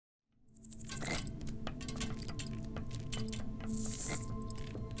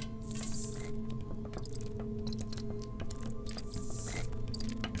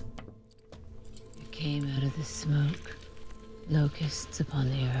the smoke, locusts upon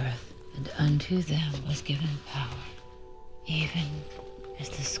the earth, and unto them was given power, even as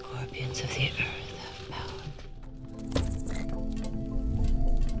the scorpions of the earth have power.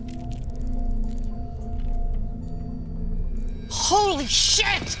 Holy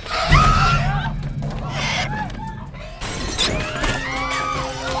shit!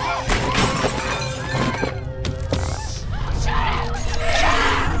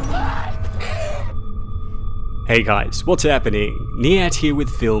 Hey guys, what's happening? Niyat here with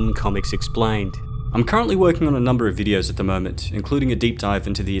Film Comics Explained. I'm currently working on a number of videos at the moment, including a deep dive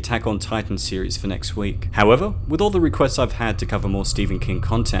into the Attack on Titan series for next week. However, with all the requests I've had to cover more Stephen King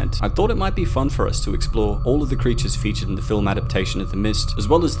content, I thought it might be fun for us to explore all of the creatures featured in the film adaptation of The Mist, as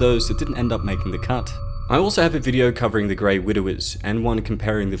well as those that didn't end up making the cut. I also have a video covering the Grey Widowers, and one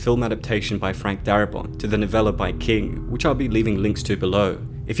comparing the film adaptation by Frank Darabont to the novella by King, which I'll be leaving links to below.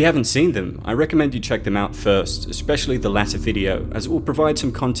 If you haven't seen them, I recommend you check them out first, especially the latter video, as it will provide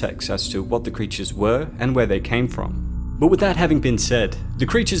some context as to what the creatures were and where they came from. But with that having been said, the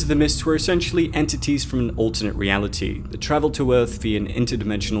creatures of the Mist were essentially entities from an alternate reality that travelled to Earth via an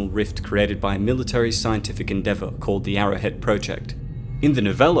interdimensional rift created by a military scientific endeavour called the Arrowhead Project. In the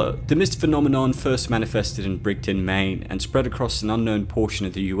novella, the Mist phenomenon first manifested in Brickton, Maine, and spread across an unknown portion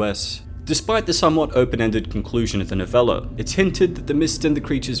of the US. Despite the somewhat open-ended conclusion of the novella, it's hinted that the mist and the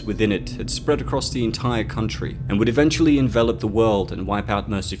creatures within it had spread across the entire country and would eventually envelop the world and wipe out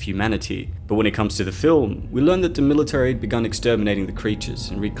most of humanity. But when it comes to the film, we learn that the military had begun exterminating the creatures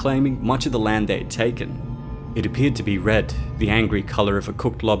and reclaiming much of the land they had taken. It appeared to be red, the angry colour of a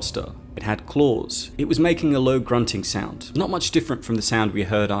cooked lobster. It had claws. It was making a low grunting sound, not much different from the sound we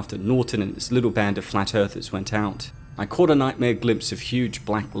heard after Norton and his little band of flat earthers went out. I caught a nightmare glimpse of huge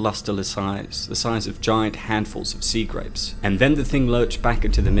black lustreless eyes, the size of giant handfuls of sea grapes, and then the thing lurched back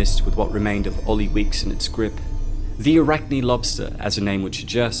into the mist with what remained of Ollie Weeks in its grip. The arachnid lobster, as the name would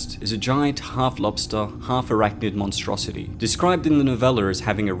suggest, is a giant half-lobster, half-arachnid monstrosity, described in the novella as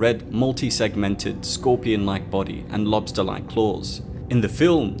having a red, multi-segmented, scorpion-like body and lobster-like claws. In the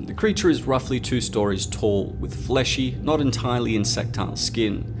film, the creature is roughly 2 stories tall, with fleshy, not entirely insectile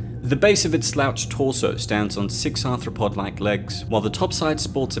skin. The base of its slouched torso stands on 6 arthropod-like legs, while the top side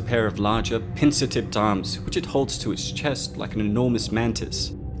sports a pair of larger, pincer-tipped arms, which it holds to its chest like an enormous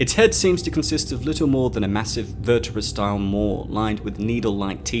mantis. Its head seems to consist of little more than a massive vertebra-style maw lined with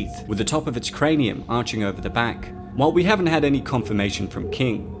needle-like teeth, with the top of its cranium arching over the back. While we haven't had any confirmation from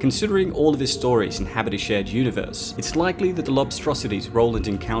King, considering all of his stories inhabit a shared universe, it's likely that the lobstrosities Roland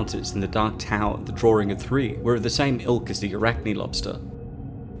encounters in the Dark Tower, the Drawing of 3, were of the same ilk as the arachnid lobster.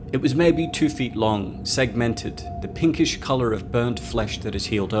 It was maybe 2 feet long, segmented, the pinkish colour of burnt flesh that has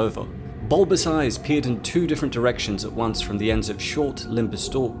healed over. Bulbous eyes peered in 2 different directions at once from the ends of short, limber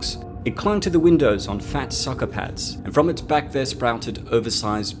stalks. It clung to the windows on fat sucker pads, and from its back there sprouted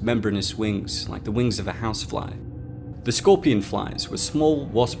oversized, membranous wings, like the wings of a housefly. The scorpion flies were small,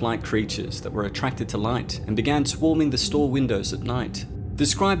 wasp-like creatures that were attracted to light and began swarming the store windows at night.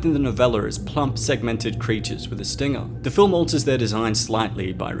 Described in the novella as plump, segmented creatures with a stinger, the film alters their design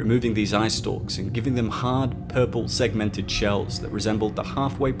slightly by removing these eye stalks and giving them hard, purple, segmented shells that resembled the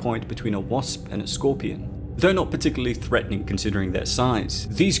halfway point between a wasp and a scorpion. Though not particularly threatening considering their size,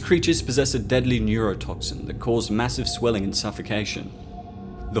 these creatures possess a deadly neurotoxin that caused massive swelling and suffocation.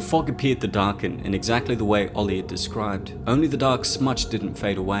 The fog appeared to darken in exactly the way Ollie had described, only the dark smudge didn't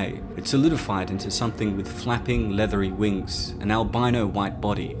fade away. It solidified into something with flapping, leathery wings, an albino white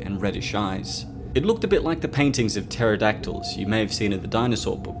body, and reddish eyes. It looked a bit like the paintings of pterodactyls you may have seen in the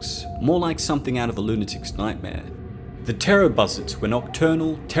dinosaur books, more like something out of a lunatic's nightmare. The pterobuzzards were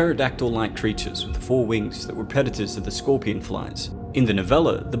nocturnal, pterodactyl-like creatures with 4 wings that were predators of the scorpion flies. In the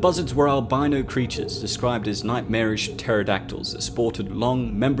novella, the buzzards were albino creatures described as nightmarish pterodactyls that sported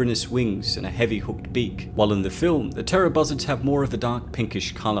long, membranous wings and a heavy hooked beak, while in the film, the pterobuzzards have more of a dark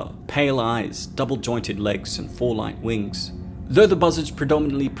pinkish colour, pale eyes, double-jointed legs and 4 light wings. Though the buzzards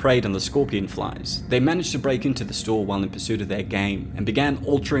predominantly preyed on the scorpion flies, they managed to break into the store while in pursuit of their game and began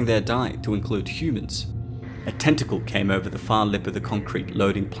altering their diet to include humans. A tentacle came over the far lip of the concrete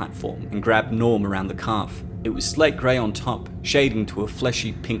loading platform and grabbed Norm around the calf. It was slate grey on top, shading to a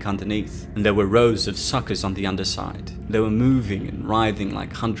fleshy pink underneath, and there were rows of suckers on the underside. They were moving and writhing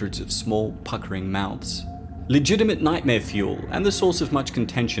like hundreds of small, puckering mouths. Legitimate nightmare fuel and the source of much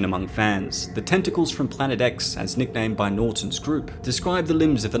contention among fans, the tentacles from Planet X, as nicknamed by Norton's group, describe the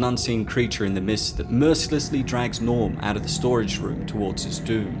limbs of an unseen creature in the mist that mercilessly drags Norm out of the storage room towards his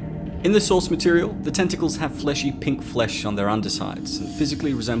doom. In the source material, the tentacles have fleshy pink flesh on their undersides and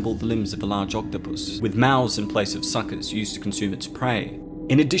physically resemble the limbs of a large octopus, with mouths in place of suckers used to consume its prey.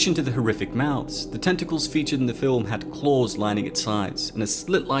 In addition to the horrific mouths, the tentacles featured in the film had claws lining its sides and a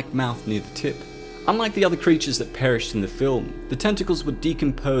slit-like mouth near the tip. Unlike the other creatures that perished in the film, the tentacles would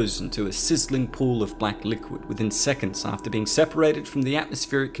decompose into a sizzling pool of black liquid within seconds after being separated from the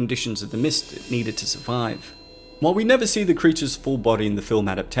atmospheric conditions of the mist it needed to survive. While we never see the creature's full body in the film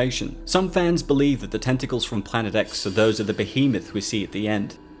adaptation, some fans believe that the tentacles from Planet X are those of the behemoth we see at the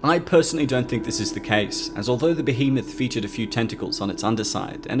end. I personally don't think this is the case, as although the behemoth featured a few tentacles on its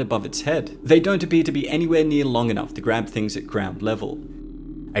underside and above its head, they don't appear to be anywhere near long enough to grab things at ground level.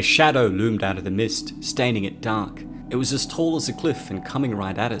 A shadow loomed out of the mist, staining it dark. It was as tall as a cliff and coming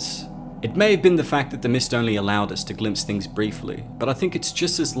right at us. It may have been the fact that the mist only allowed us to glimpse things briefly, but I think it's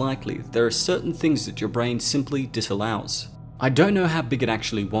just as likely that there are certain things that your brain simply disallows. I don't know how big it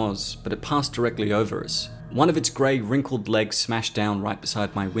actually was, but it passed directly over us. One of its grey, wrinkled legs smashed down right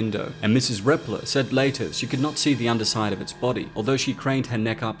beside my window, and Mrs. Repler said later she could not see the underside of its body, although she craned her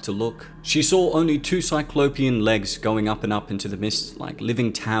neck up to look. She saw only two cyclopean legs going up and up into the mist like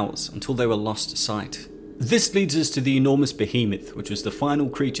living towers until they were lost to sight. This leads us to the enormous behemoth, which was the final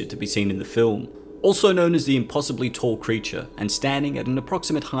creature to be seen in the film. Also known as the impossibly tall creature, and standing at an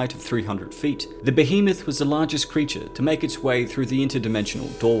approximate height of 300 feet, the behemoth was the largest creature to make its way through the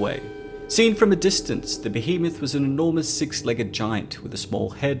interdimensional doorway. Seen from a distance, the behemoth was an enormous six-legged giant with a small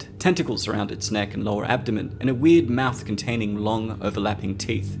head, tentacles around its neck and lower abdomen, and a weird mouth containing long, overlapping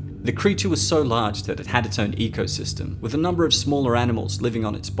teeth. The creature was so large that it had its own ecosystem, with a number of smaller animals living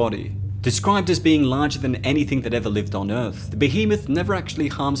on its body. Described as being larger than anything that ever lived on Earth, the behemoth never actually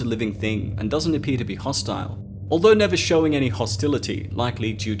harms a living thing and doesn't appear to be hostile. Although never showing any hostility,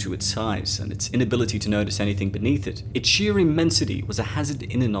 likely due to its size and its inability to notice anything beneath it, its sheer immensity was a hazard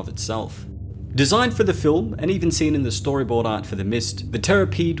in and of itself. Designed for the film, and even seen in the storyboard art for The Mist, the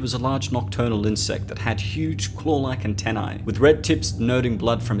Terrapede was a large nocturnal insect that had huge claw-like antennae, with red tips denoting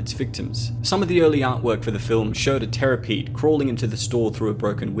blood from its victims. Some of the early artwork for the film showed a Terrapede crawling into the store through a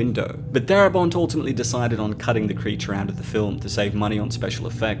broken window, but Darabont ultimately decided on cutting the creature out of the film to save money on special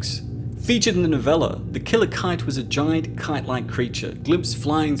effects. Featured in the novella, the killer kite was a giant kite-like creature, glimpsed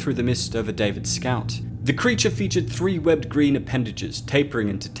flying through the mist over David's scout. The creature featured three webbed green appendages tapering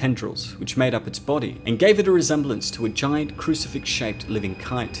into tendrils, which made up its body, and gave it a resemblance to a giant crucifix-shaped living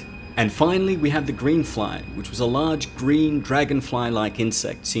kite. And finally, we have the greenfly, which was a large green dragonfly-like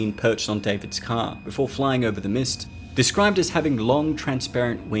insect seen perched on David's car before flying over the mist. Described as having long,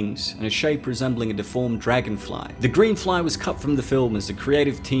 transparent wings and a shape resembling a deformed dragonfly, the greenfly was cut from the film as the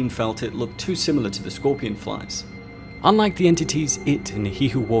creative team felt it looked too similar to the scorpionflies. Unlike the entities It and He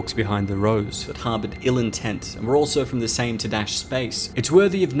Who Walks Behind the Rose that harbored ill intent and were also from the same Tadash space, it's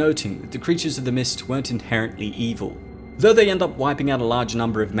worthy of noting that the creatures of the mist weren't inherently evil. Though they end up wiping out a large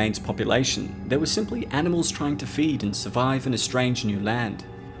number of Maine's population, they were simply animals trying to feed and survive in a strange new land.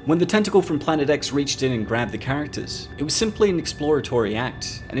 When the tentacle from Planet X reached in and grabbed the characters, it was simply an exploratory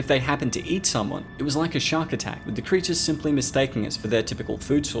act, and if they happened to eat someone, it was like a shark attack, with the creatures simply mistaking us for their typical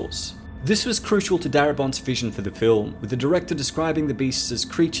food source. This was crucial to Darabont's vision for the film, with the director describing the beasts as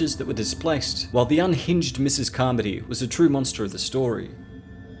creatures that were displaced, while the unhinged Mrs. Carmody was the true monster of the story.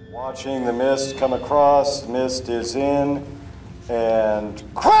 Watching the mist come across, mist is in, and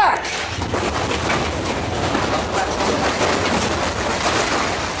crack!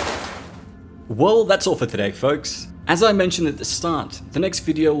 Well, that's all for today, folks. As I mentioned at the start, the next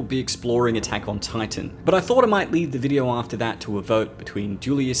video will be exploring Attack on Titan, but I thought I might leave the video after that to a vote between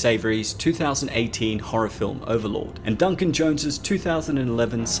Julius Avery's 2018 horror film Overlord and Duncan Jones's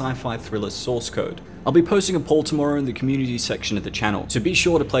 2011 sci-fi thriller Source Code. I'll be posting a poll tomorrow in the community section of the channel, so be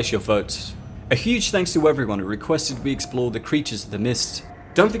sure to place your votes. A huge thanks to everyone who requested we explore the creatures of the mist.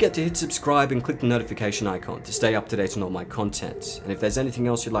 Don't forget to hit subscribe and click the notification icon to stay up to date on all my content, and if there's anything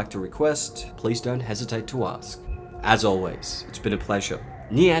else you'd like to request, please don't hesitate to ask. As always, it's been a pleasure.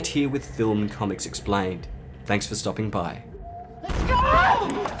 Niyat here with Film and Comics Explained. Thanks for stopping by. Let's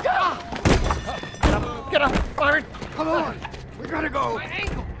go! Get up, Byron! Come on! We gotta go! My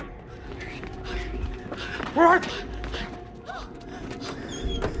ankle! What?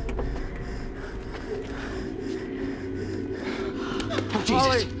 Oh,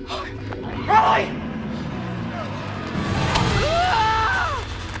 Jesus! Molly!